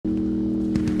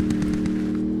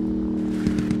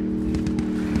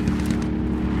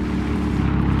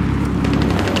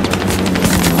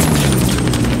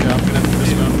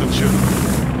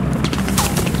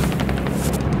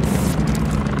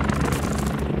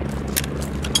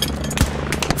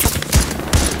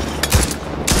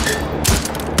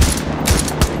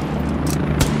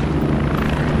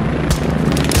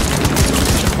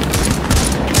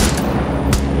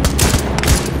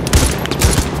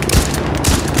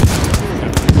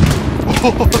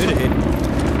Oh,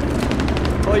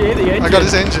 you hit the engine. I got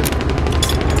his engine.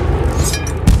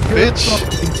 Bitch!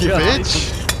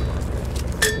 Bitch!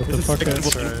 What the fuck?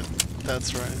 That's right.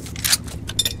 That's right.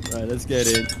 Right, let's get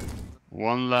in.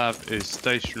 One lab is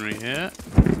stationary here.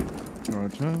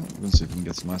 Roger. Let's see if we can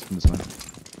get some ice from this one.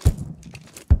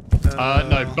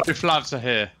 No, both labs are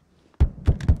here.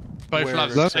 Both Where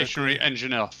labs are exactly? stationary,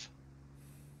 engine off.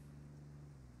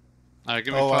 Give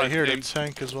me Oh, I five hear the teams.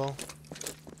 tank as well.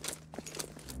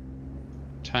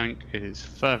 Tank is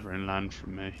further inland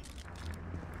from me.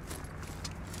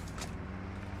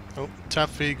 Oh, tap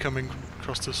V coming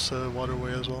across this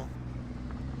waterway as well.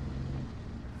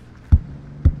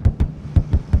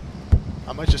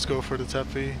 I might just go for the tap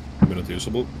V. Not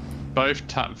usable. Both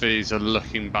tap Vs are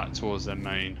looking back towards their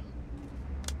main.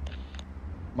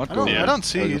 Might I go. don't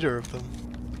see either of them.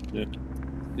 Yeah.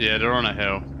 Yeah, they're on a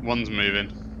hill. One's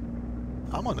moving.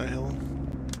 I'm on a hill.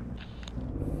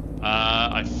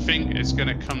 I think it's going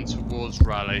to come towards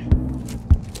Raleigh.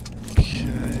 Okay,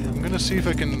 I'm gonna see if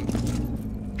I can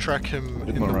track him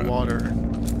in the Alright. water.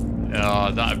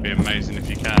 Oh, that'd be amazing if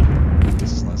you can.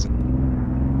 This is nice.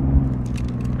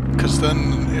 Cause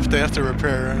then, if they have to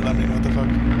repair, I mean, what the fuck?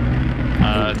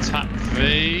 Tap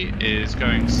V is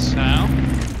going south.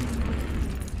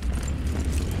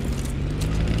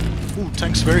 Ooh,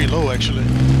 tank's very low actually.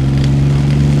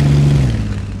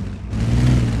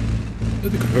 I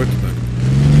think I heard the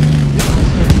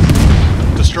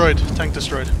tank. Destroyed. Tank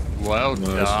destroyed. Well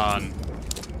Nice. done.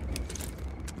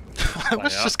 I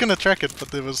was Way just gonna track it,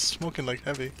 but it was smoking like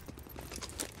heavy.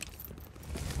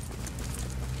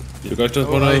 You guys just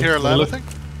Oh, wanna... I hear a wanna land, I look? think.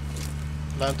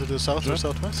 Land to the south or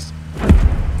southwest.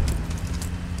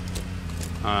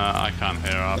 I can't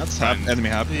hear our That's friends. enemy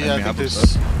Yeah, enemy I think happens.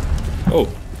 this. Oh,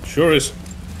 sure is.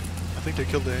 I think they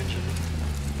killed the engine.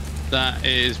 That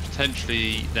is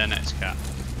potentially their next cap.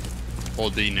 Or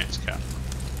the next cap.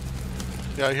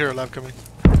 Yeah, I hear a lab coming.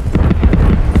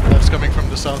 Lab's coming from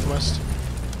the southwest.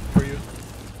 For you.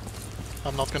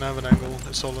 I'm not gonna have an angle,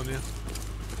 it's all on you.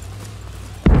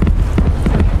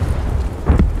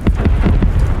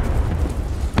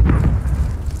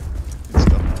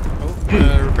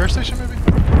 Oh, repair station maybe?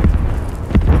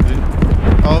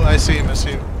 Oh, I see him, I see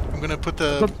him. I'm gonna put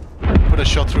a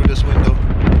shot through this window.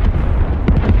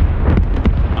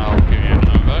 I'll give you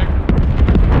another bag.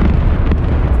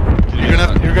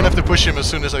 You're gonna have to push him as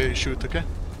soon as I shoot, okay?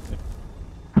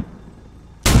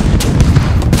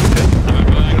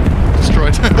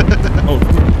 Destroyed. Oh.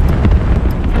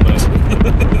 Nice.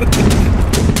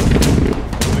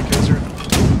 Okay, sir.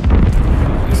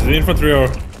 Is it infantry or...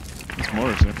 It's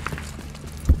mortars here.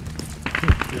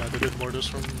 Yeah, they did mortars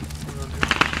from around here.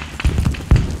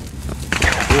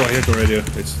 Oh, I hear the radio.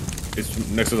 It's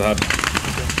next to the hub.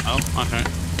 Oh, okay.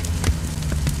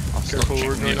 I'll stop Careful,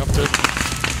 we're shooting going you. up there.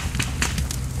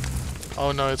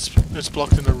 Oh no, it's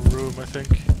blocked in a room, I think.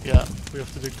 Yeah, we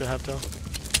have to dig the hab down.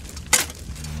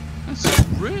 That's a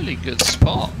really good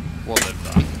spot, what they've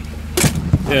done.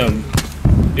 Yeah.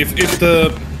 If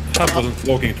the hub wasn't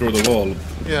walking through the wall...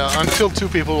 Yeah, until two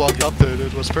people walked up there,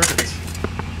 it was perfect.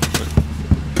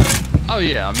 Oh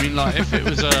yeah, I mean like if it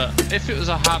was a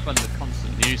hub and the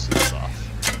constant use and stuff.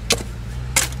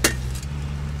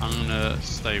 I'm gonna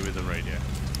stay with the radio.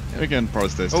 We can probably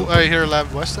stay still. Oh, I hear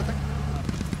lab west, I think.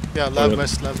 Yeah, lab yeah.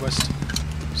 west, lab west.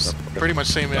 Pretty much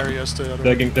same area as the other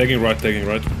one. Taking right.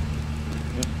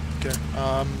 Okay,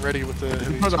 ready with the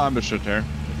heavy. Put an ambush right here.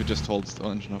 If you just hold the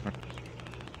engine over.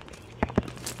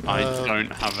 I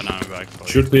don't have an ammo bag for you.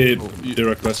 Should be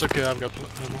direct It's west. okay, I've got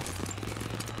ammo.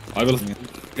 I will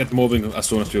get moving as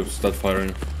soon as you start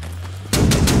firing.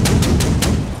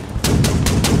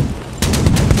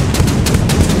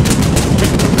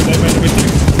 They made a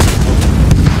mistake.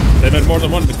 They made more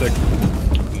than one mistake.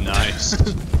 Nice.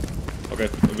 Okay,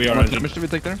 we How are much engine. damage did we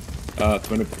take there?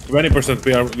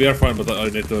 20%. We are fine, but I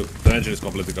need to. The engine is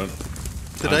completely gone.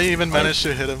 Did I even manage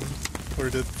to hit him? Or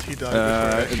did he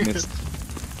die before It missed.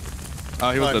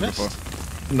 Ah, he was I dead missed?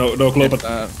 before. No clue, but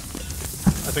I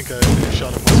think I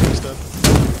shot him once he was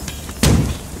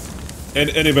dead.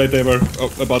 anyway, they were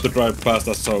about to drive past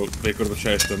us, so we could have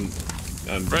chased them.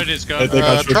 And Radio's gone. they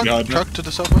got shoot Truck, behind me. truck to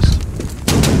the southwest.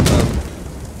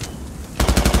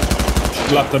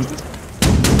 Slapped them.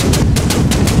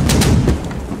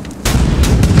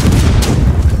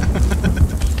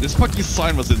 This fucking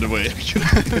sign was in the way.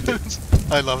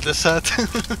 I love this hat.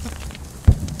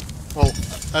 Well,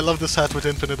 I love this hat with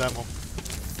infinite ammo.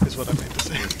 Is what I mean to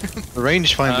say. The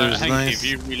rangefinder is Hanky, nice. have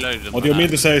you reloaded What do you mean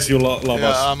to say is you love Yeah,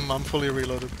 us? I'm fully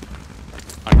reloaded.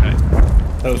 Okay.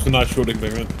 That was a nice shooting,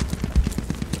 baby.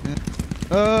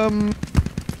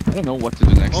 I don't know what to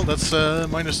do next. Well, that's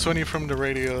minus 20 from the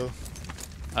radio,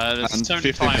 There's And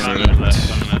 75 50 ammo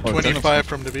left on it. 25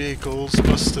 from the vehicles,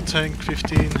 plus the tank,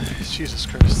 15. Jesus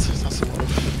Christ, that's a lot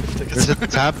of tickets. There's a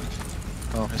tab.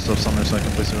 Oh, I still have somewhere so I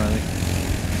can place a rally.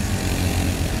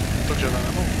 Don't you have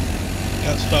ammo?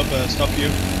 Yeah, stop you.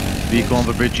 Vehicle on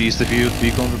the bridge east of you.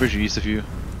 Vehicle on the bridge east of you.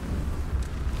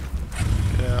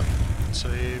 Yeah, it's a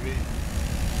AAV.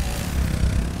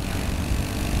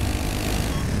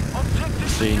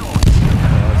 Seen.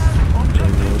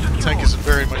 The tank is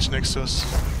very much next to us.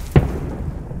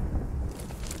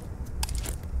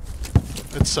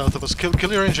 It's south of us. Kill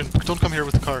your engine. Don't come here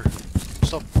with the car.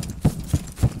 Stop.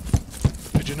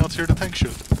 Did you not hear the tank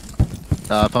shoot?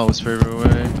 I thought it was further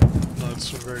away. No, it's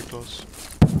very close.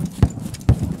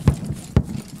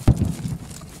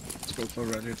 Let's go for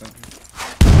rally then.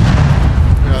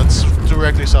 Yeah, it's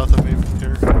directly south of me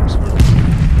here.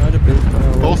 Try to build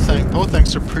Both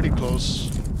tanks are pretty close.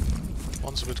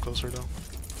 One's a bit closer though.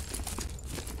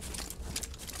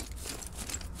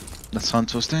 Let's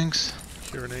hunt those things.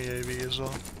 Here an AAV as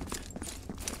well.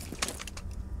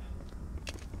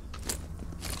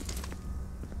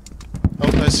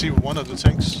 Oh, I see one of the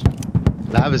tanks.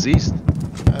 Lav is east.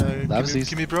 Lab's east.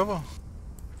 Give me Bravo.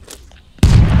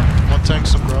 One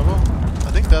tank's on Bravo.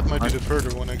 I think that might be the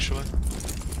further one actually.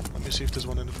 Let me see if there's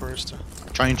one in the forest.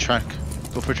 Try and track.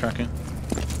 Go for tracking.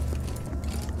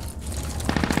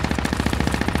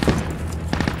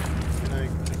 I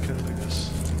guess.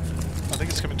 I think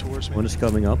it's coming towards me. One is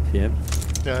coming up, yeah.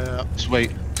 Yeah. Just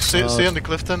wait. Stay on the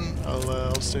cliff then.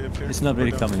 I'll stay up here. It's not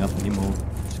really Or down. coming up anymore.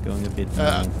 It's going a bit.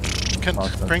 Can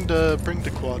faster. bring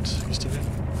the quad east of you.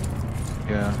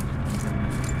 Yeah.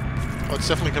 Oh, it's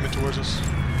definitely coming towards us.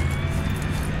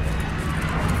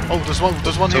 Oh, there's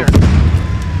one here.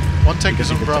 One tank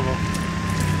is on Bravo.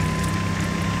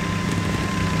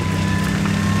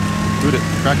 Root it.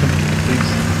 Track him, please.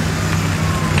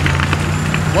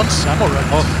 One's ammo rack.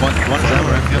 Oh, one is ammo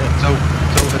rack. Yeah.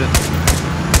 So hit it.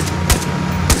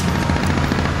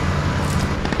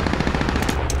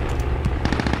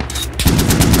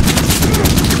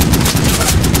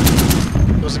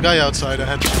 There's a guy outside. I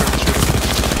had to try to shoot him.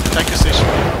 Tank is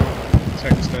stationary.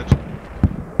 Tank is dead.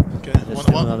 Okay. There's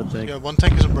still another tank. Yeah, one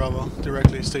tank is on Bravo,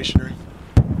 directly stationary.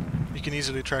 You can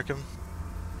easily track him.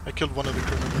 I killed one of the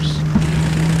crew members.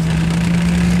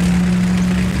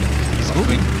 He's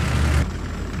moving.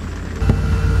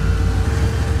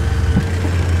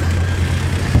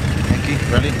 Yankee,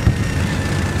 rally.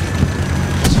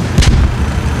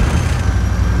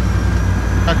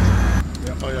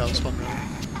 Oh yeah, that was fun. Really.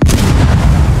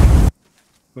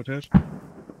 Good hit.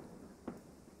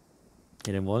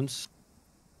 Hit him once.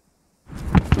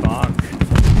 Fuck.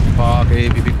 Fuck,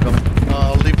 AVP coming.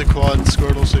 I'll leave the quad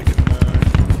Squirtle so you can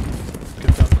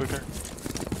get down quicker.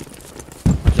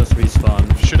 Just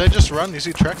respawn. Should I just run? Is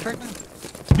he tracked right now?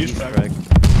 He's correct.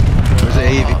 There's an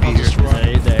AVP I'll just here.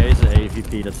 run. There is an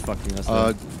AVP that's fucking us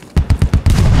up.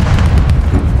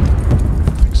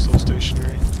 Still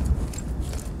stationary.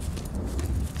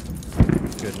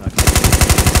 Good luck.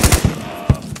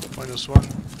 -1.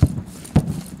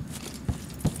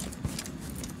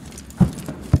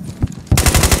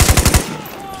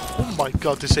 Oh my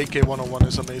god, this AK-101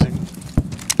 is amazing.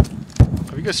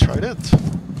 Have you guys tried it?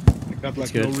 I got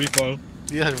like no good. recoil.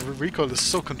 Yeah, recoil is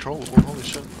so controllable, holy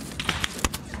shit.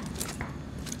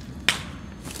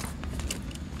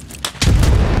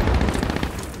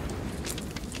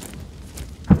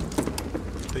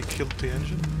 They killed the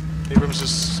engine. Abrams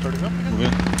is starting up again? Move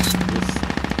in.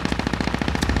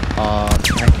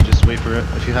 Tank, you just wait for it.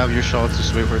 If you have your shots,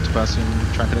 just wait for it to pass you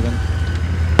and track it again.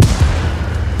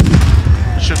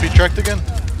 Should be tracked again. I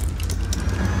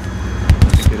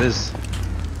think it is.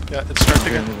 Yeah, it's tracked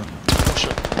Here, again. move in. Oh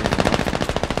shit.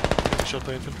 Getting shot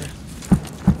by infantry.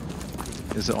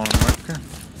 Is it on a marker?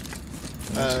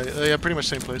 Yeah, pretty much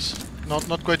same place.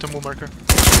 Not quite a move marker.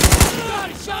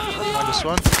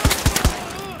 -1.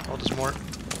 Oh, there's more.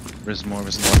 There's more,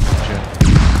 there's more.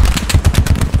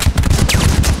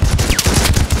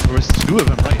 There's two of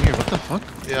them right here, what the fuck?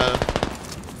 Yeah.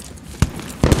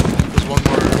 There's one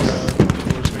more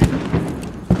towards me.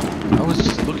 I was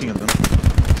just looking at them. So I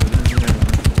didn't hear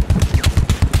anything.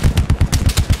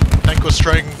 Tank was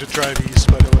trying to drive east,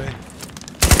 by the way.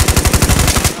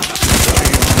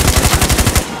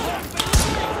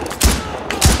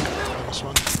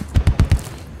 -1.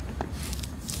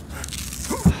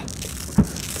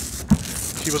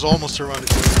 He was almost around it.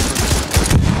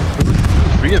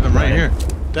 Three of them right here.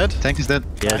 Dead? Tank is dead.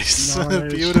 Yes.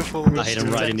 Nice. Beautiful. I hit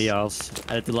him right in the ass.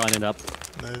 I had to line it up.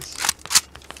 Nice.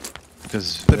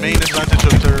 Because The main advantage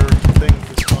of their thing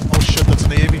is not. Oh shit, that's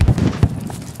an AAV.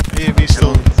 AAV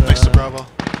still.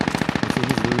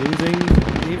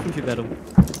 Infantry battle.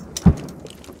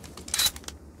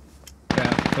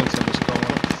 Yeah, killed some of the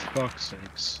fuck's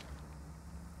sakes.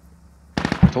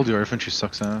 I told you our infantry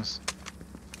sucks ass.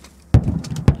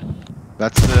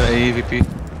 That's the AAVP.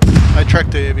 I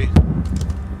tracked the AV.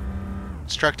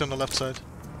 It's tracked on the left side.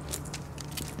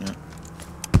 Yeah.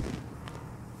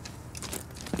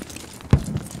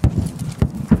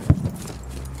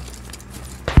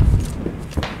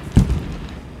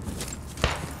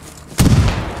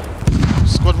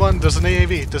 Squad 1, there's an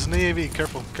AAV. There's an AAV.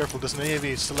 Careful, careful. There's an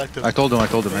AAV. Selective. I told him.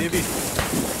 AAV.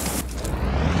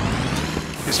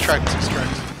 He's tracked. He's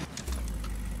tracked.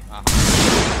 Oh,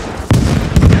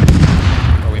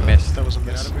 we missed. That was a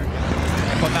miss.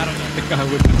 The guy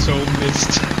with its own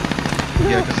mist.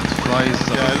 Yeah, because it flies.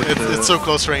 Yeah, it's so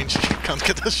close range. You can't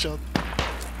get this shot.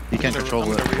 You can't I'm control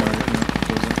gonna it.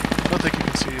 rearm I don't think you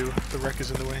can see you. The wreck is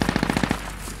in the way.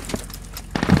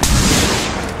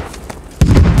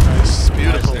 Nice.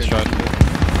 Beautiful. Nice shot.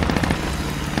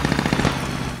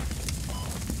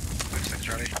 Thanks,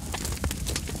 Charlie.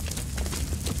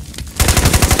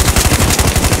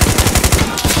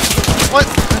 What?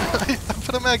 I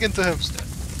put a mag into him.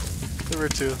 There were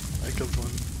two. I killed one.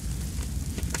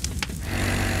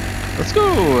 Let's go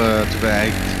to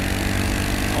bag. I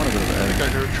wanna go to I bag. think I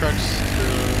heard trucks to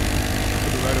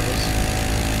the right of us.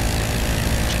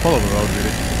 Just follow the road,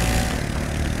 really.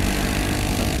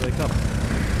 Let's wake up.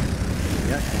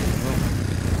 Yeah.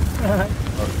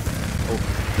 Oh,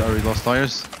 are we lost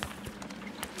tires?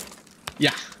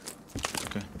 Yeah.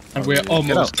 Okay. And we're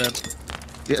almost Get dead.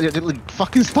 Yeah, like,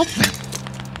 fucking stop them!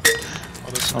 Oh,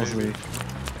 that's I'll maybe.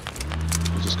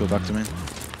 We'll just go back to main.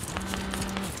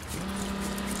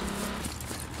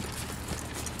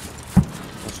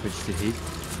 I'll switch to heat.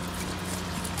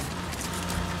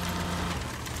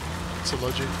 It's a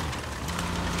logi.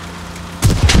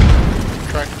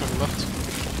 Tracked on the left.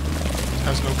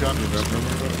 Has no gun.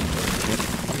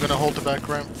 I'm gonna hold the back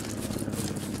ramp.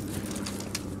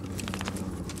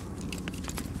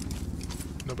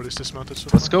 Nobody's dismounted so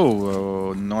Let's far.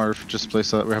 go north, just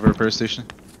place that we have a repair station.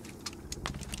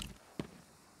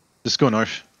 Just go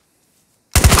north.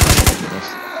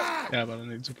 Yeah, but I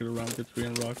need to get around the tree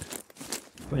and rock.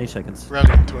 20 seconds.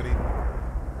 Rallying 20.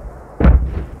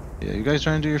 Yeah, you guys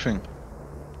try and do your thing.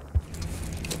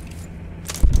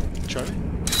 Charlie?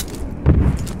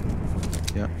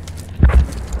 Yeah.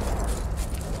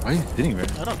 Why are you hitting me?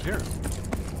 I don't hear him.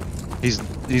 He's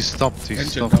stopped. He's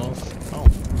Engine stopped. north. Oh.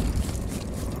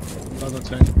 Another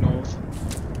tank north.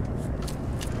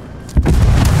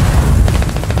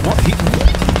 What?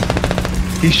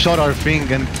 He shot our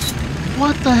thing and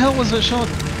what the hell was that shot?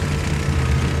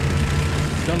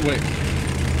 Don't wait.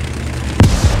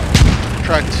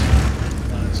 Tracked.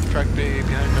 Nice. Tracked behind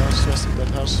the house, west of that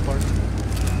house spark.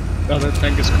 The other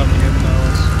tank is coming in now.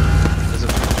 Is it?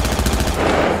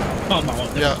 Come on,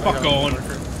 Yeah, fuck I got on. the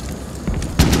marker.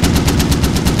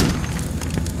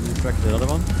 You track the other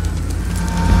one?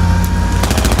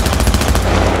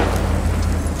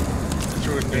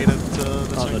 Threw a nade at the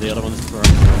Oh, no, tank. the other one's for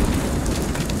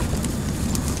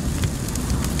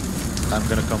I'm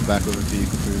gonna come back with a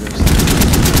vehicle for you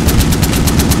guys.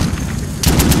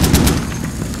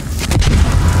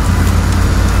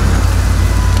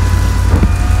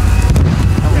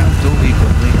 Don't vehicle,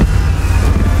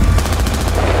 please.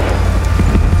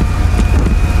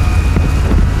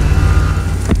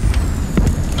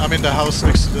 I'm in the house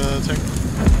next to the tank.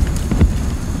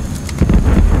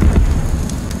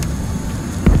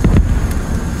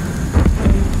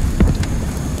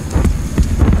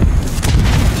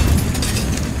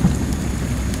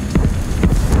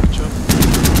 Good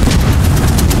job.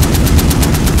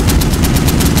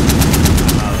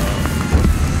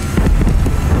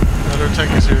 Another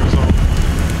tank is here as well.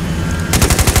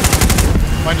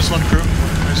 -1 crew.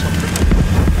 -1 crew.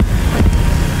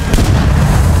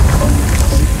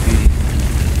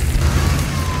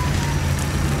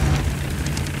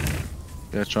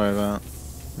 Yeah, try that.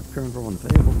 current one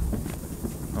available.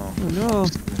 Oh. Oh no!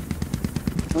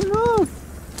 Oh no!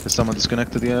 Is someone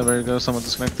disconnected? Yeah, there you go. Someone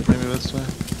disconnected. Maybe this way.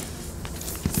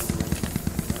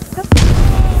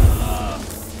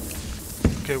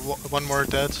 Okay, one more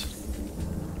dead.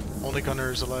 Only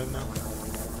gunner is alive now.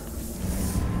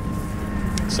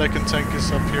 Second tank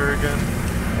is up here again.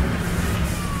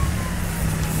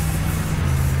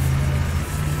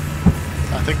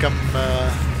 I think I'm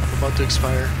about to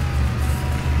expire.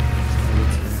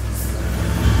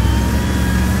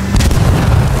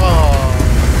 Oh,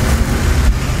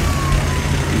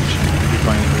 You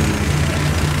finally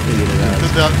figured it out.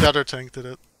 the other tank did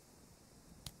it.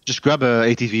 Just grab a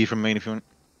ATV from main if you want.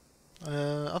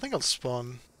 I think I'll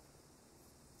spawn.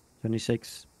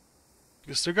 26.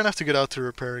 Because they're gonna have to get out to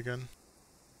repair again.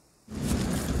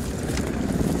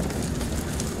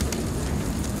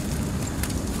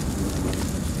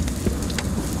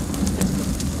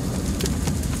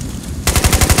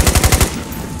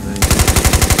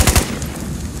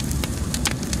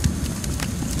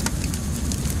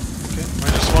 Okay,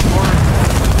 minus one more.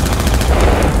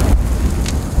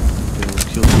 They will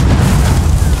kill me.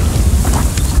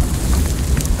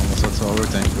 Almost that's all we're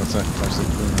tanking. That's actually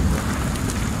cool.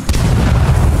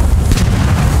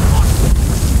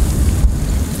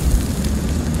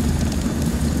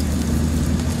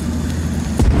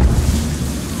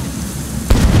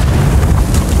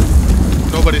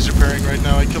 Nobody's repairing right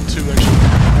now. I killed 2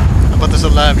 actually. But there's a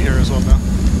lab here as well now.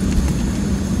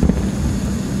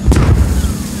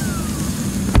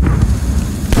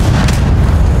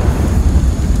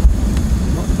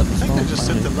 I think they just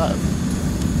hit the lab.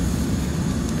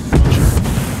 Not sure.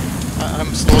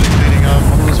 I'm slowly bleeding out,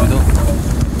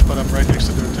 but I'm right next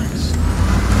to their tanks.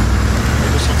 Oh,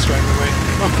 this one's driving away.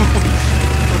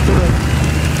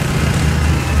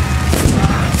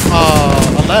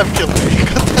 Oh, a lab killed me.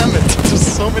 God damn it. There's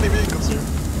so many vehicles here.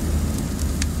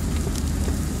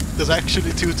 There's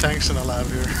actually 2 tanks in a lab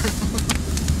here.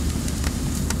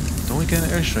 Don't we get an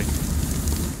airstrike?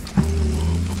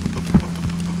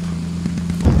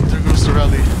 There goes the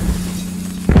rally.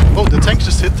 Oh, the tank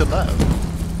just hit the lab.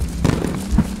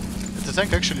 The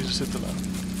tank actually just hit the lab.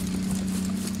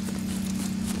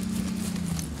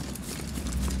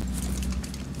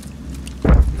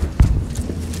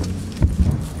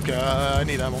 Okay, I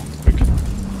need ammo. Quick.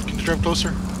 Can you drive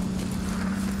closer?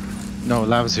 No,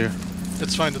 lava's here.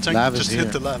 It's fine, the tank Lab is just here.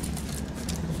 hit the lab.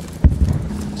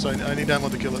 So I need ammo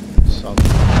to kill it. Solid.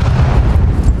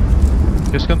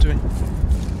 Just come to me.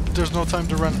 There's no time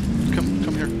to run.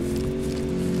 Come here.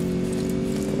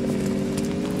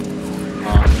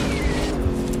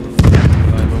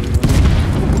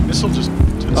 Missile just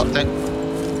hit Oh, it. tank.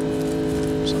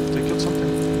 They killed something.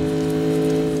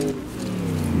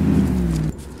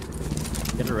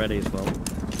 Get it ready as well.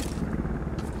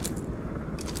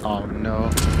 Oh no.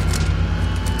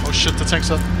 Oh shit, the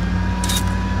tank's up.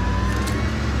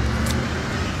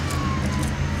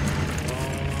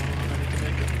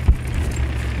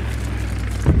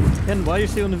 Ken, why are you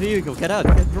still in the vehicle? Get out.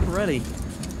 Get drop ready.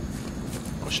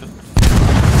 Oh shit.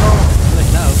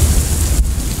 Like now.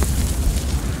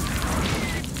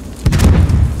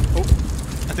 Oh,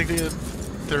 I think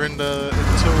they're in the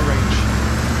tow range.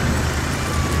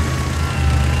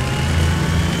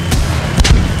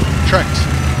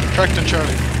 Tracked and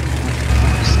Charlie.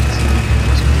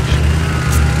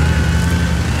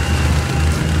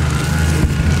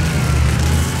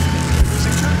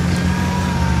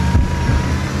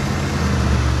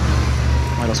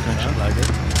 I lost connection. Like it.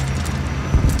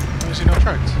 Why is he not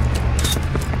tracked?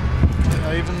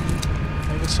 I even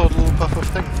saw the little puff of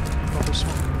thing. Puff of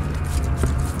smoke.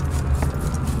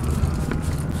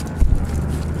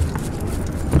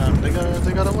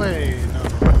 They got away. No,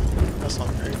 that's not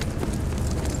great.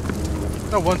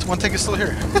 No, one tank is still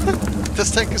here.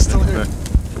 This tank is still here.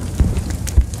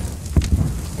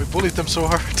 We bullied them so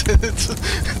hard, they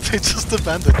just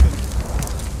abandoned it.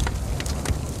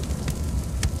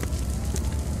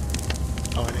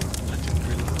 Oh, I didn't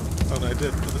reload. Oh no, I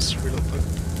did. Let's reload that.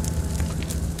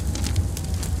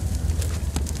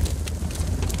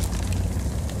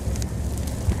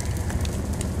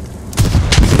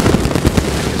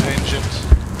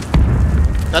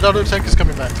 That other tank is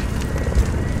coming back.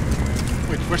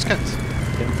 Wait, where's Kent?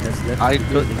 Ken has left I the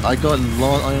building.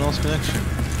 lost connection.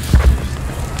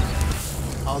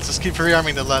 I'll just keep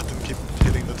rearming the lat and keep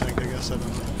hitting the tank, I guess. I don't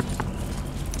know.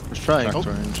 Let's try. Oh,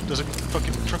 Engine. there's a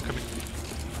fucking truck coming.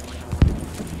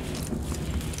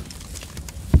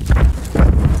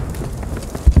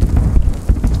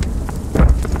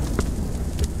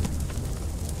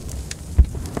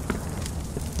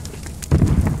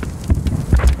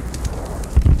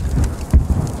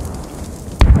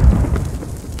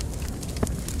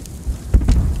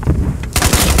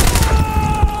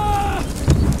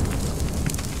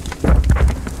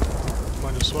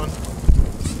 -1.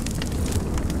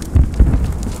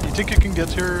 You think you can get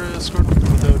here, Escort,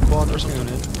 with a quad or something?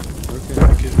 Okay.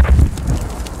 Thank you.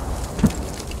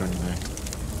 Turning back.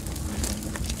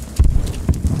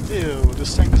 Ew,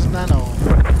 this tank is nano.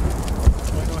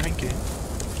 Why no hanky?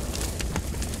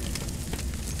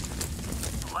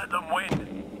 Let them win.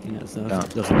 Yeah, so Yeah.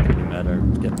 it doesn't really matter.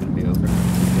 It's gonna be over.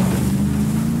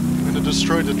 I'm gonna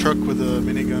destroy the truck with a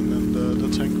minigun and the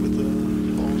tank with the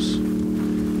balls.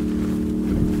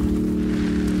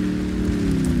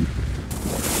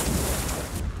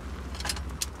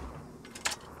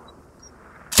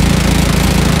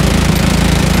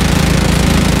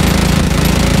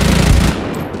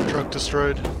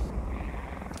 destroyed.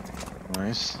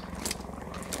 Nice.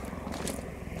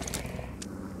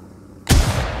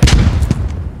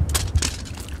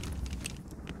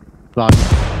 Block.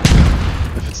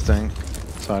 If it's staying.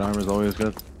 Side armor is always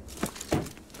good.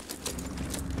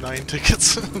 9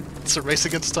 tickets. It's a race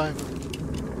against time.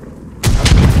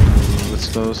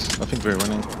 Let's close. I think we're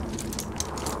winning.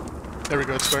 There we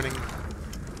go, it's burning.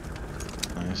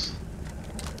 Nice.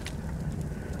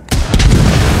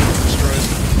 Destroyed.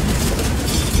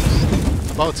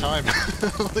 About time.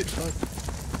 Holy fuck.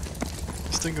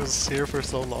 This thing was here for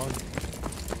so long.